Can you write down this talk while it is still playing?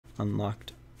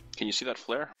unlocked. Can you see that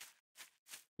flare?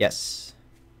 Yes.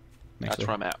 That's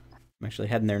where I'm at. I'm actually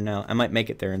heading there now. I might make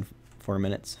it there in 4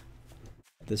 minutes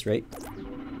at this rate.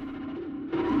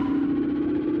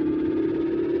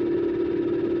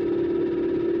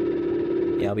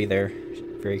 Yeah, I'll be there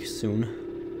very soon.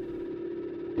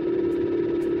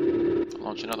 I'll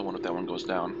launch another one if that one goes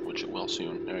down, which it will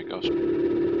soon. There it goes.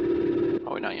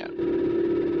 Oh, wait, not yet.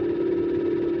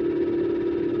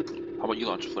 How about you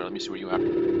launch a flare? Let me see where you are.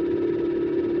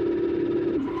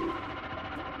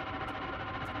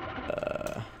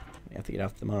 I have to get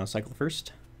off the motorcycle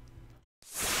first.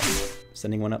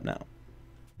 Sending one up now.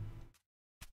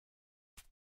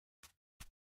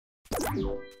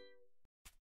 Oops.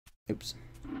 Oops.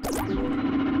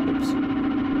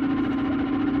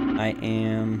 I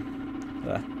am...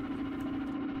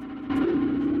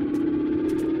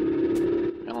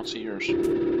 I don't see yours.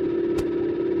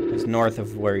 It's north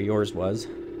of where yours was.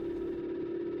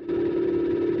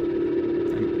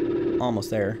 I'm almost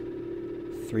there.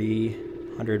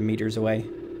 300 meters away.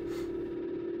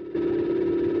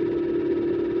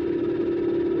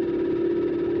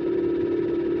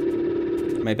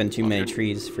 Might have been too many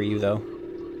trees for you, though.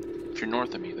 If you're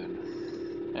north of me, then...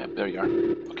 Yeah, there you are.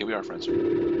 Okay, we are friends.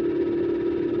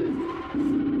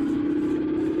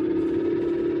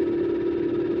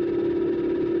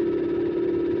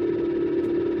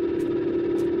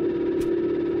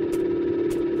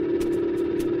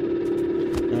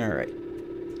 Alright.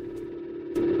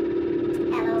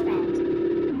 Hello, friend.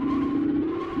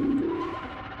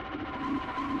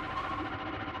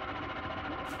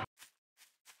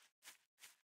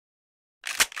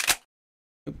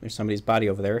 Oop, there's somebody's body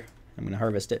over there. I'm gonna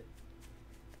harvest it.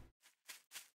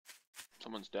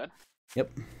 Someone's dead?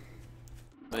 Yep.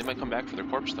 They might come back for their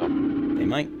corpse, though. They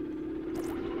might.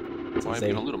 Why are we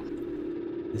gonna loot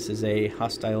them? This is a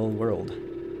hostile world.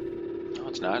 No,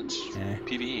 it's not. It's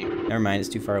PvE. Never mind, it's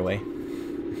too far away. I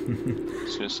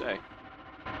was gonna say.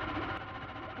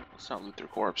 Let's not loot their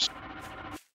corpse.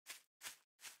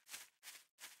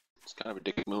 It's kind of a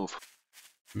dick move.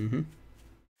 Mm-hmm.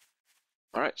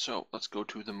 Alright, so let's go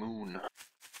to the moon.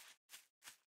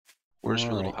 Where's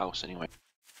your little house, anyway?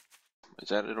 Is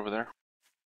that it over there?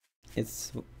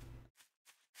 If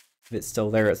it's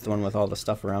still there, it's the one with all the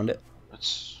stuff around it.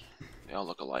 They all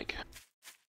look alike.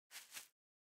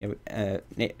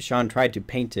 Sean tried to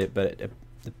paint it, but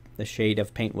the shade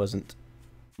of paint wasn't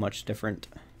much different.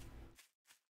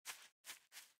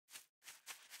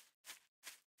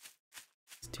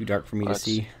 It's too dark for me to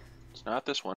see. It's not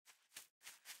this one.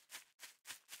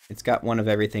 It's got one of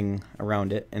everything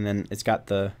around it, and then it's got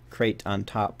the crate on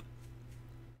top.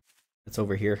 It's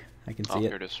over here. I can see it. Oh,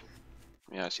 here it is.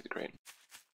 Yeah, I see the crate.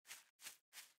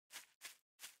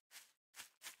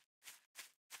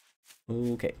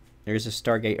 Okay. There's a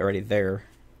Stargate already there.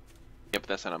 Yeah, but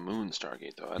that's not a moon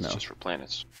Stargate, though. That's just for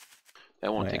planets.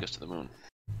 That won't take us to the moon.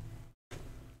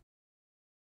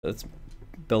 Let's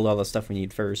build all the stuff we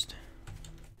need first.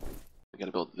 We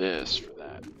gotta build this for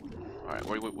that. Alright,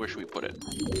 where should we put it?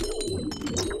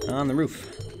 On the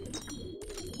roof.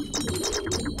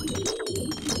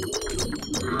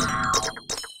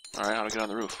 Alright, how to get on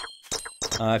the roof?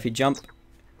 If you jump,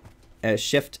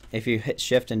 shift, if you hit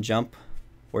shift and jump,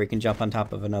 or you can jump on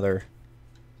top of another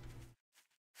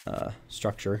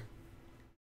structure.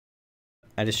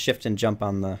 I just shift and jump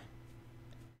on the,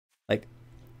 like,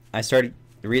 the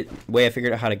way I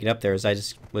figured out how to get up there is I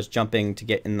just was jumping to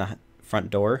get in the front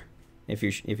door. If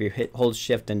you hold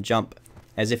shift and jump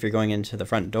as if you're going into the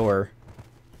front door,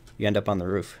 you end up on the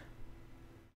roof.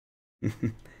 You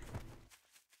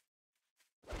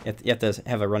have to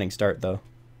have a running start, though.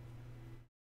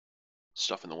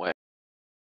 Stuff in the way.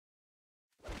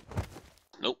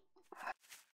 Nope.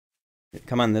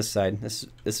 Come on this side. This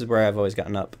is where I've always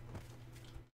gotten up.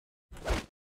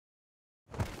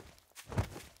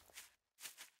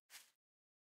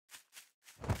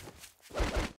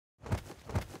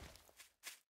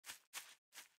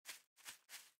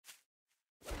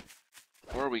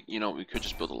 Or we could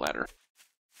just build a ladder.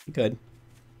 You could.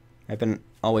 I've been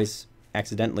always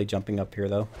accidentally jumping up here,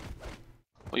 though.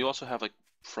 Well, you also have, like,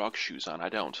 frog shoes on. I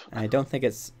don't. I don't think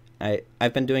it's...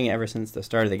 I've been doing it ever since the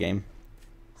start of the game.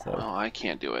 So. Oh, I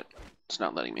can't do it. It's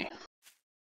not letting me.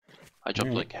 I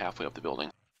jumped, like, halfway up the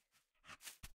building.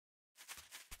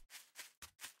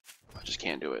 I just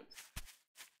can't do it.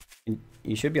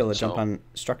 You should be able to jump on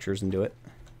structures and do it.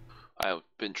 I've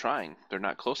been trying. They're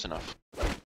not close enough.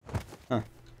 Huh.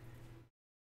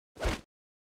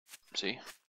 See?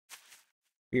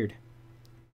 Weird.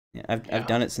 Yeah, I've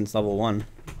done it since level 1,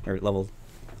 or level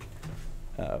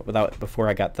before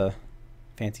I got the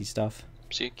fancy stuff.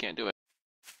 See, can't do it.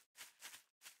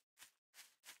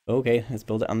 Okay, let's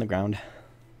build it on the ground.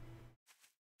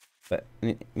 But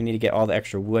we need to get all the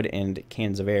extra wood and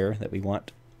cans of air that we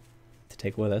want to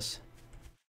take with us.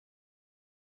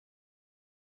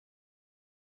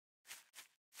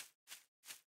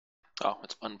 Oh,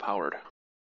 it's unpowered.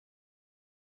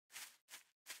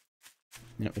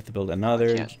 You know, we have to build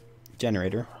another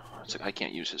generator. It's like I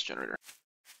can't use his generator.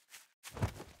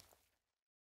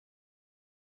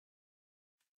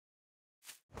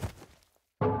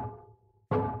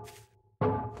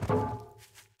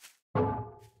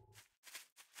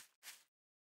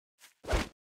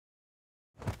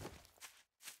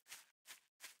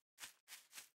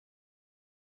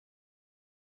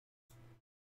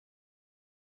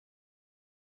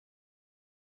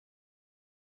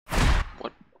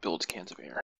 What builds cans of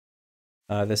air?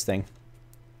 This thing.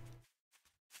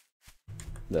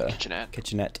 The Kitchenette.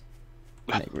 Kitchenette.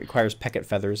 And it requires pecket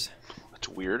feathers. That's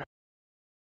weird.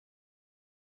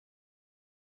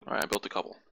 Alright, I built a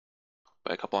couple.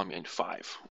 By a couple, I mean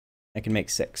 5. I can make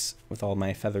 6 with all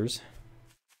my feathers.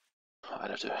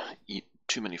 I'd have to eat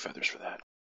too many feathers for that.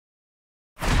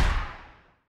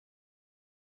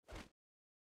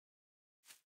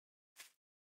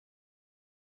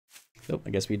 So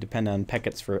I guess we depend on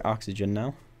peckets for oxygen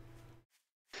now.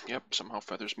 Yep, somehow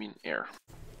feathers mean air.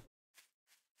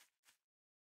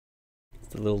 It's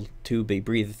the little tube they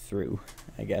breathe through,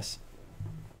 I guess.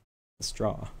 The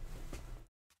straw.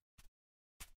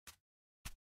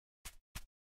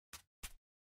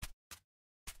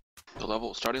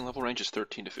 The starting level range is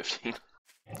 13 to 15.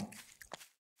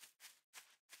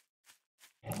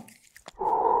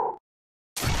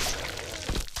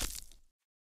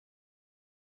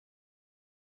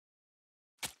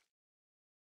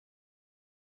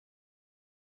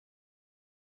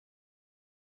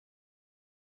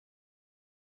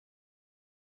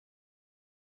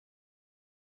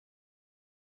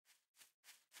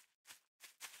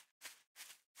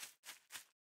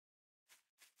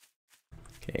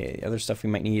 Okay, the other stuff we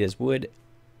might need is wood.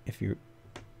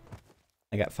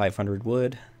 I got 500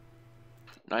 wood.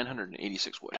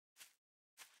 986 wood.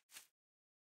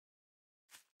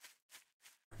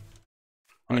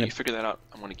 You figure that out.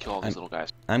 I'm gonna kill all these little guys.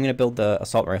 I'm gonna build the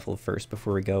assault rifle first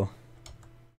before we go.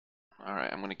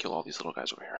 Alright, I'm gonna kill all these little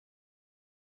guys over here.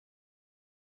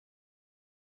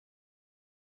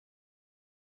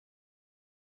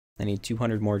 I need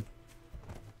 200 more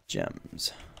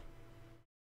gems.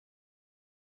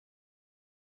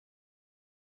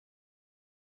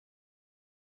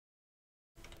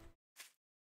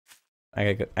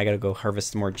 I gotta go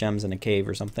harvest some more gems in a cave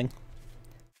or something.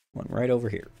 One right over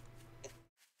here.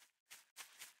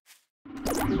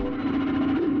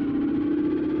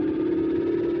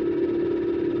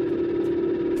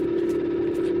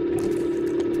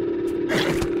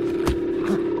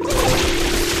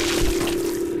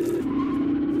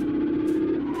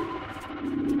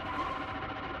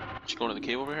 You going to the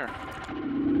cave over here?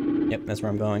 Yep, that's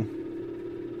where I'm going.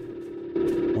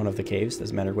 One of the caves,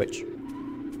 doesn't matter which.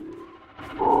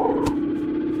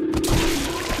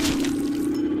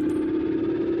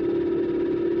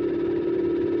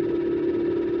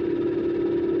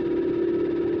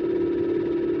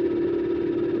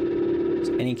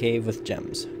 Any cave with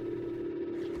gems.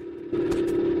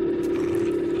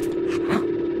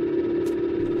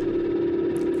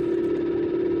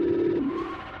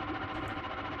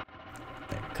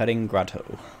 Cutting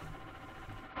Grotto.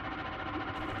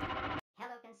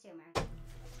 Hello, consumer.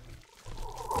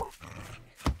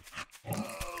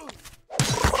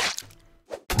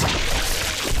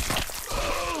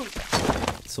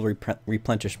 This will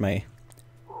replenish my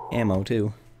ammo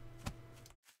too.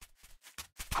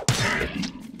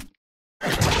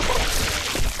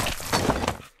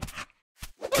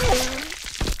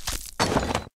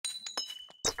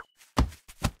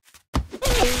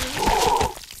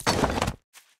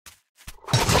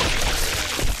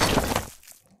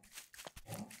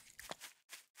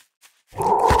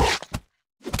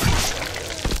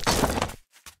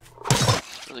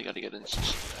 Really got to get into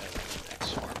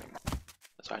X farming.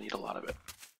 That's why I need a lot of it.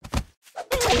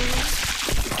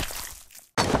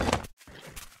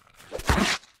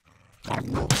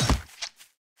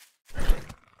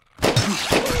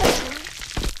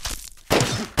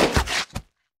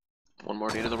 One more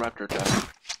day to the raptor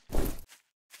death.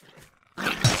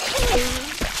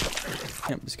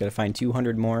 Yep, just gotta find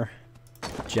 200 more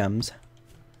gems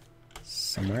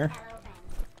somewhere.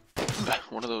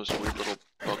 One of those weird little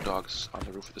bug dogs on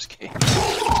the roof of this cave.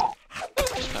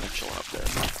 Just kind of chilling up there.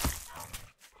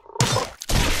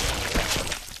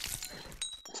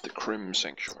 It's the Crim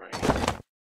Sanctuary.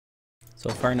 So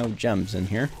far, no gems in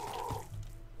here.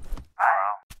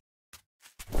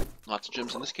 Lots of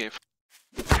gems in this cave.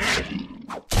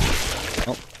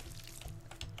 Oh.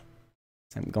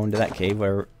 I'm going to that cave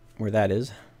where that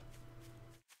is.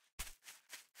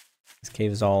 This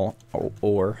cave is all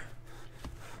ore.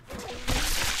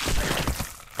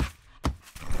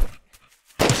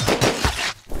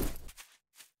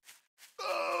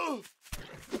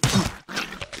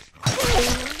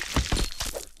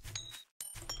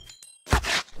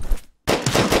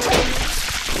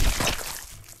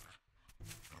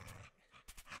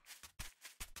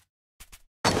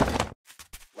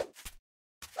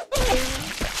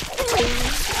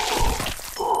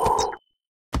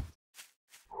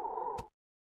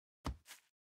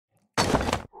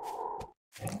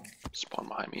 Spawn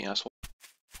behind me, asshole.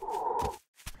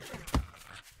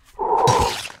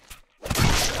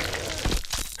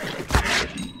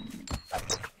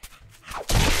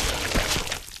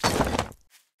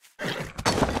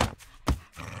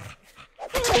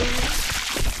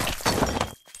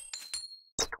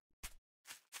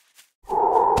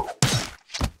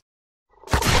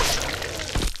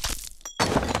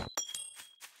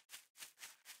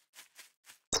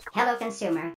 Hello,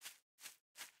 consumer.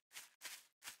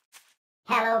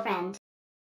 Hello, friend.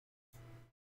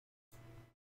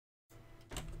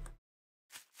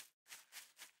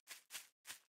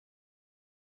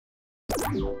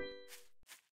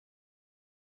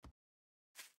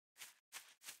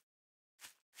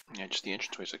 Yeah, just the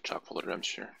entranceway is like chock full of gems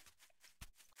here.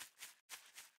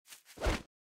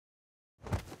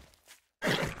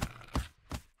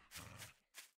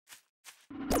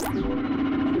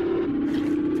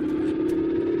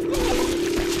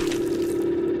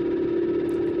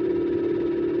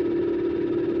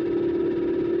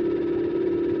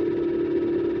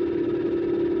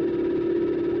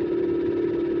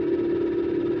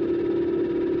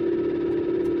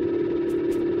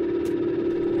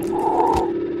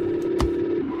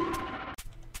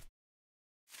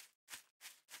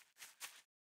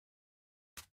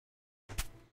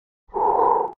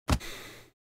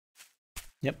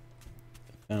 Yep.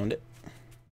 Found it.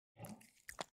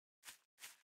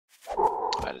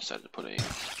 I decided to put a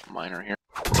miner here.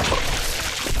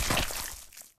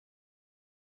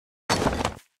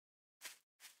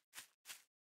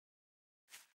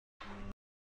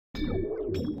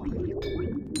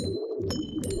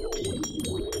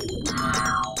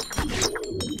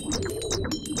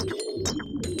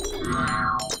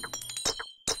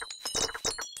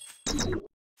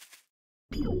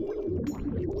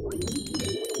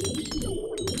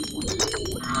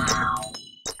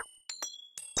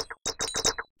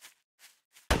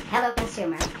 Hello,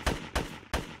 consumer.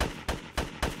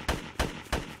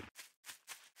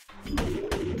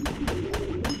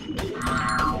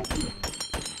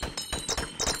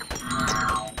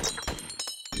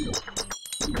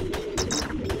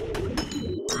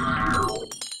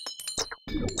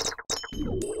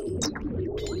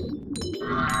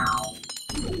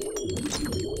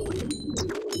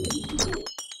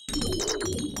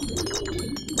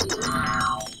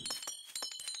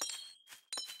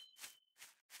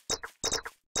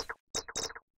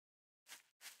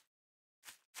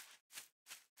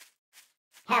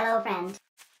 Hello, friend.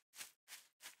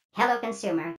 Hello,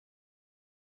 consumer.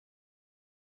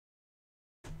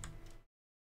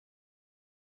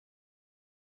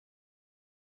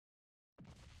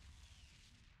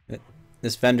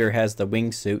 This vendor has the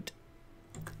wingsuit.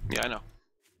 Yeah, I know.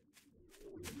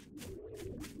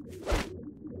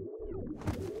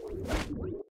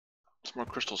 There's more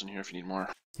crystals in here if you need more.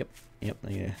 Yep.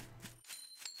 Yeah.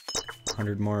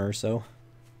 100 more or so.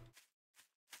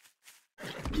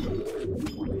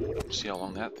 See how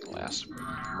long that thing lasts.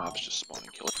 Mobs just spawn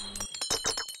and kill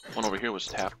it. One over here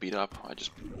was half beat up. I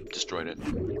just destroyed it.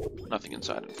 Nothing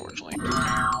inside, unfortunately.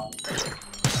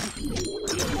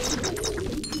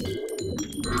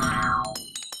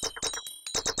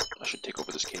 I should take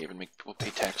over this cave and make people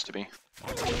pay tax to me.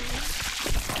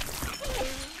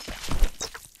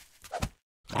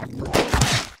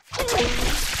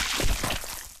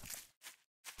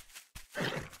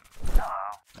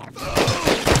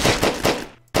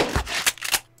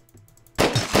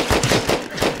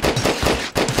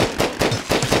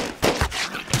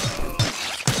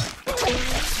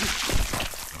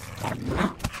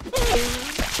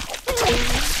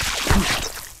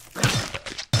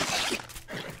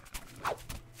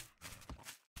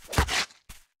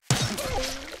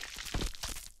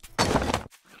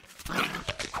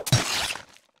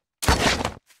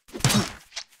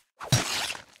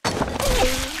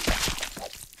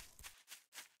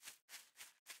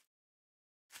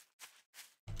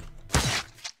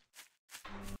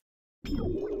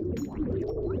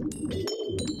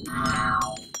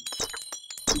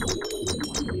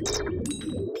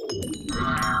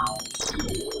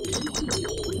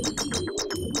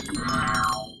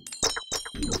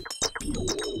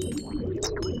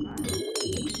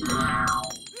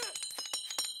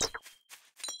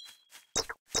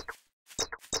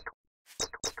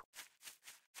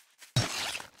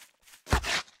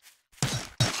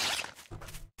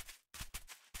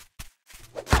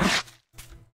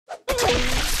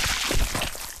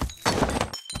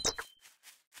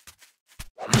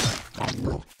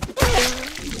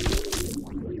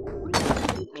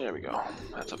 There we go.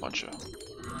 That's a bunch of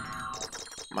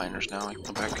miners now. I can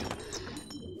go back and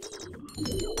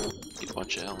get a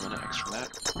bunch of element X from that.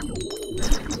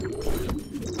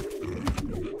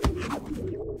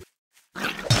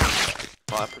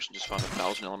 Well, that person just found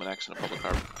 1,000 element X in a public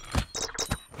harbor.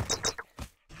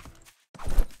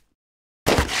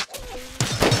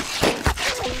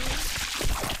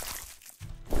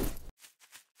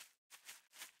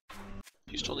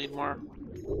 Do you still need more?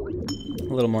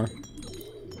 A little more.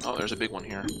 Oh, there's a big one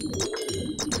here.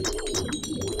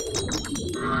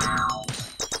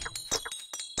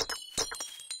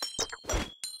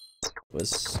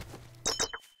 Was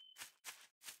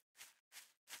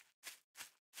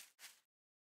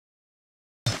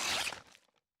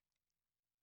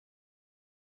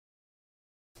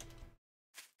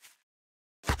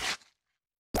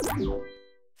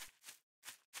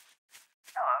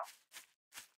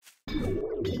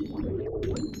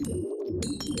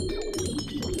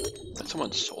That's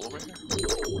someone's soul over here?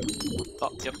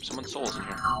 Oh, yep, someone's soul is in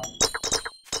here.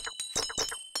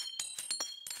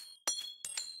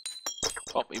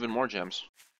 Oh, even more gems.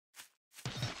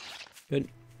 good.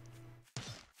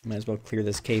 Might as well clear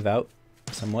this cave out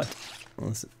somewhat.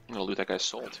 Unless, I'm gonna loot that guy's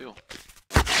soul too.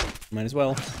 might as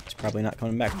well. He's probably not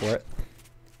coming back for it.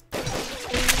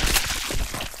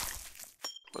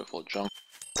 Way full of junk.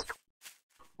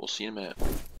 We'll see in a minute.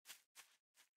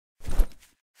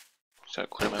 Just gotta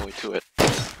clear my way to it.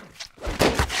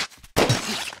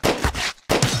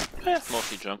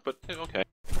 Mostly junk, but okay.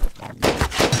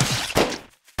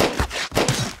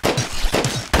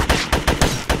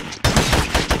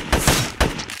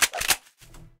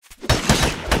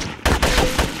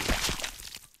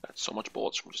 That's so much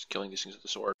bullets from just killing these things with the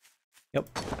sword. Yep.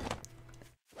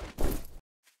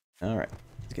 Alright,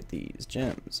 let's get these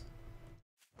gems.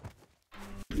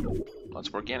 Lots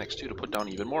of organics too to put down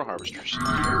even more harvesters.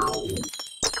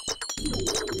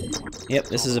 Yep,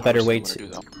 this is a better way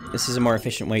to... This is a more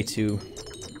efficient way to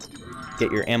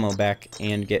get your ammo back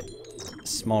and get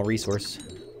small resource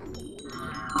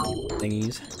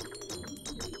thingies.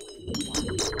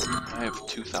 I have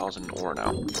 2,000 ore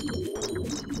now.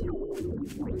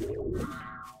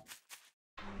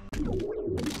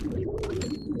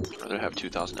 I'd rather have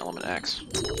 2,000 element X.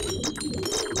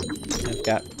 I've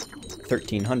got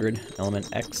 1,300 element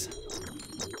X.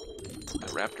 That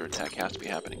raptor attack has to be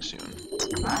happening soon.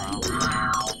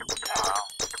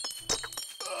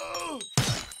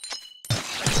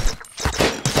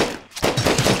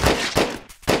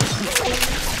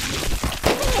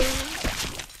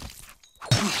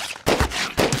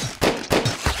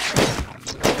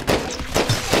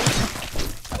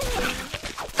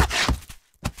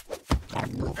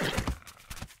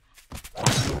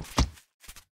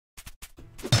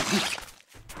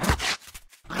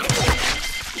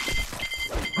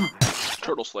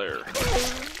 Turtle Slayer.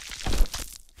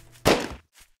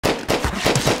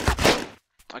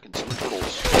 I can summon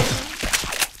turtles.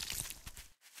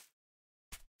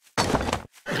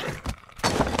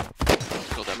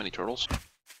 Killed that many turtles?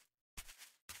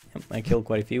 Yep, I killed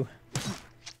quite a few.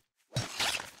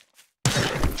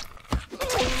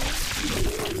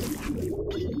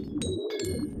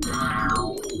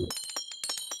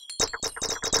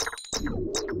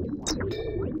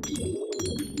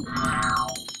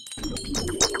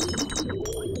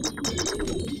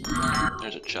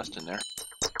 There's a chest in there.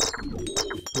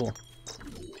 Cool.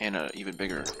 And an even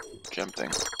bigger gem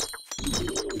thing.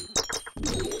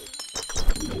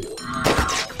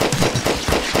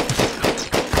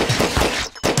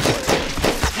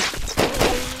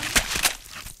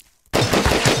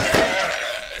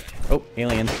 Oh,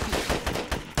 alien. A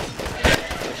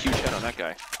huge head on that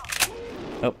guy.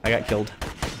 Oh, I got killed.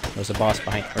 There's a boss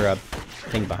behind, or a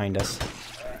thing behind us.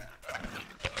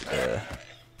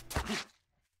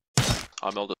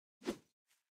 I'll build it.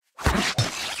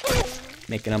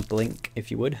 Make an uplink, if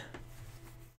you would.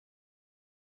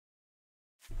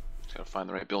 Just gotta find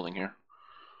the right building here.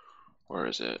 Where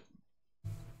is it?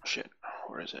 Shit,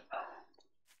 where is it?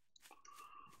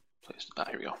 Place. Ah,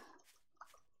 here we go.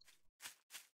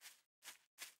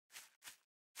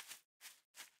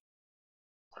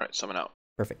 Alright, summon out.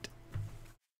 Perfect.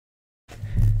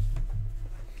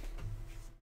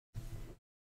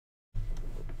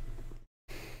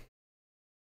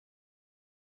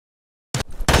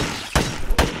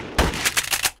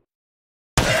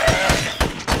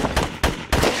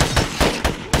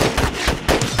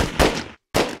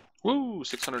 Woo!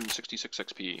 666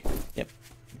 XP. Yep.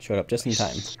 Showed up just in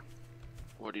time.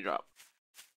 What did he drop?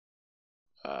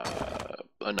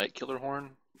 A night killer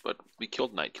horn? But we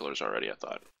killed night killers already, I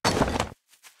thought.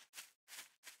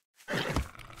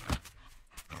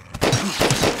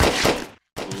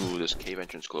 Ooh, this cave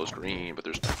entrance glows green, but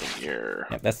there's nothing here.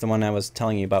 Yep, that's the one I was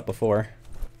telling you about before.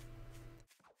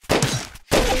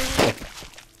 Like,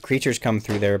 creatures come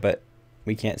through there, but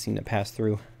we can't seem to pass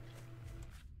through.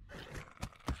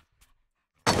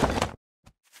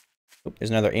 Oop, there's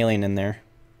another alien in there.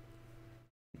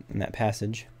 In that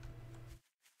passage.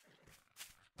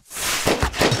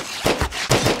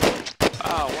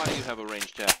 Ah, why do you have a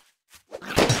ranged tap?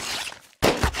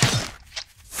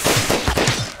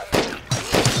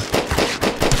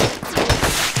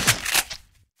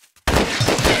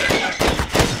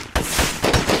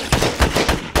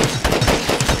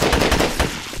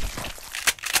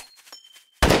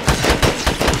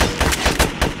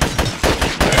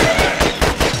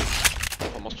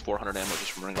 Almost 400 ammo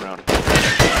just from running around.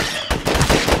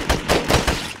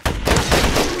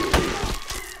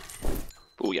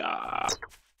 Booyah!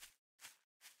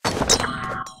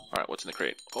 Alright, what's in the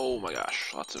crate? Oh my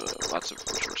gosh, lots of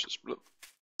resources. Bloop.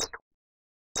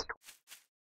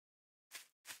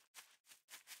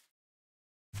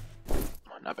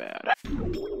 Not bad.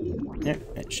 Yeah,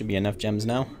 it should be enough gems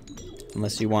now.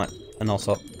 Unless you want an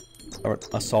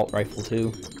assault rifle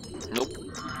too. Nope.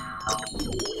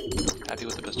 Happy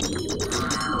with the pistol.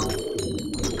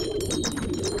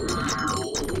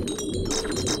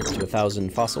 To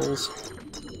 1,000 fossils.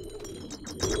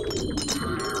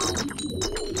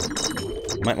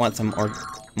 Might want some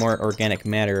more organic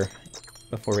matter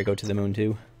before we go to the moon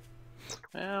too.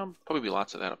 Yeah, probably be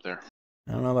lots of that up there.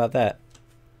 I don't know about that.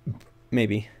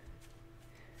 Maybe.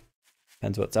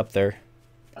 Depends what's up there.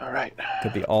 Alright.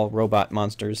 Could be all robot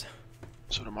monsters.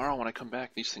 So tomorrow when I come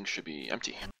back, these things should be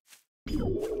empty.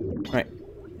 Alright.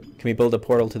 Can we build a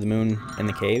portal to the moon in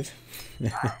the cave?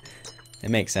 It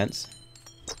makes sense.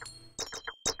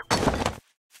 Let's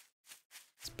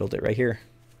build it right here.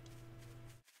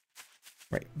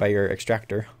 Right by your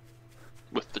extractor.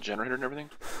 With the generator and everything?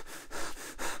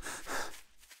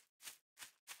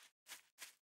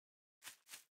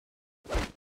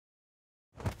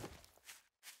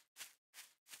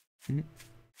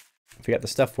 If we got the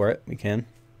stuff for it, we can.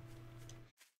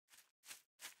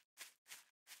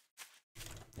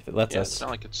 If it lets us. It's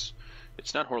not like it's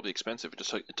not horribly expensive.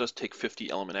 It does take 50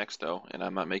 element X though, and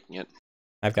I'm not making it.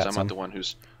 I've got I'm some. not the one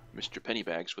who's Mr.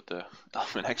 Pennybags with the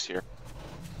element X here.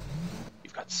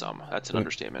 You've got some. That's an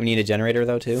understatement. We need a generator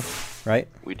though too, right?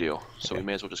 We do. So Okay. we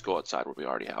may as well just go outside where we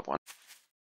already have one.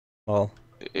 Well,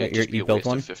 It'd you just be a built waste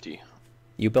one? of 50.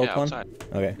 You built Yeah, one? outside.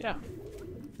 Okay. Yeah.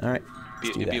 All right.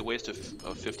 It'd be a waste of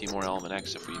 50 more element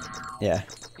X if we, Yeah,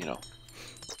 you know.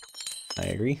 I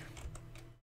agree.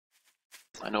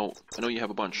 I know you have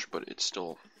a bunch, but it's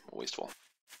still wasteful.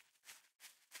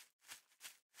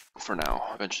 For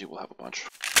now. Eventually we'll have a bunch.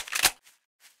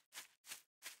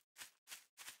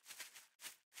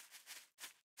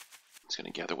 It's gonna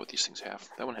gather what these things have.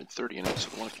 That one had 30 in it, so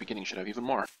the one at the beginning should have even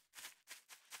more.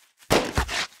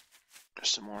 There's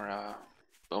some more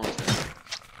bones there.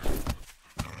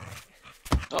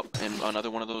 Oh, and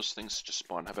another one of those things just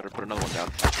spawned. I better put another one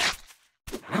down.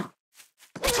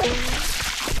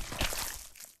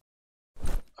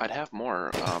 I'd have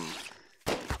more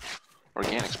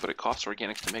organics, but it costs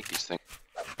organics to make these things.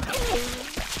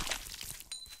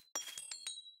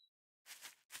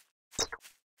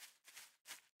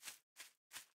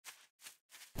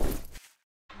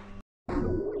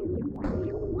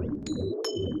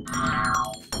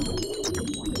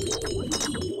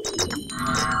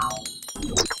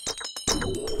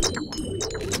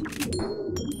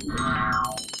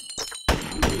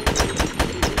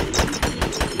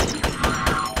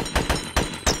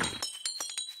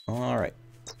 All right.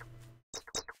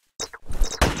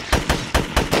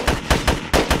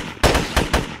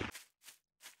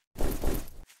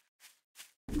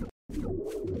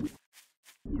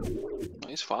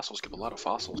 These fossils give a lot of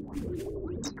fossils.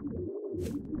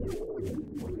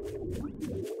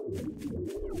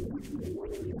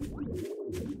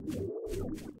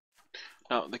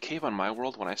 Now, the cave on my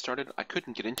world, when I started, I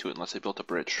couldn't get into it unless I built a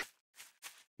bridge.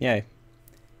 Yeah.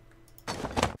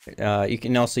 You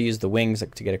can also use the wings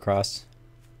to get across.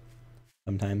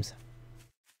 Sometimes.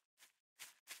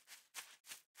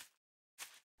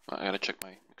 I gotta check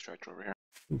my extractor over here.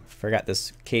 Ooh, forgot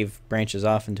this cave branches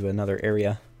off into another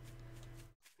area.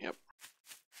 Yep.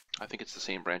 I think it's the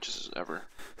same branches as ever.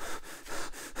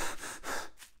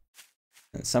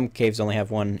 And some caves only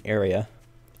have one area.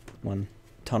 One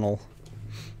tunnel.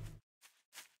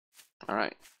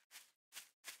 Alright.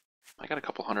 I got a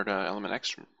couple hundred element X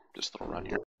from this little run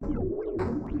here.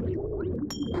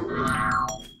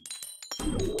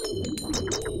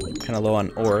 Kind of low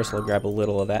on ore, so I'll grab a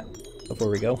little of that before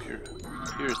we go.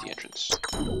 Here's the entrance.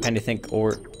 Kind of think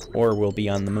ore will be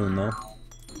on the moon, though.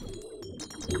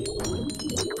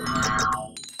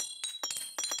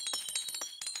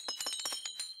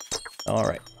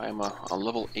 Alright. I'm a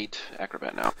level 8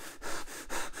 acrobat now.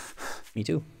 Me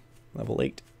too. Level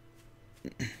 8.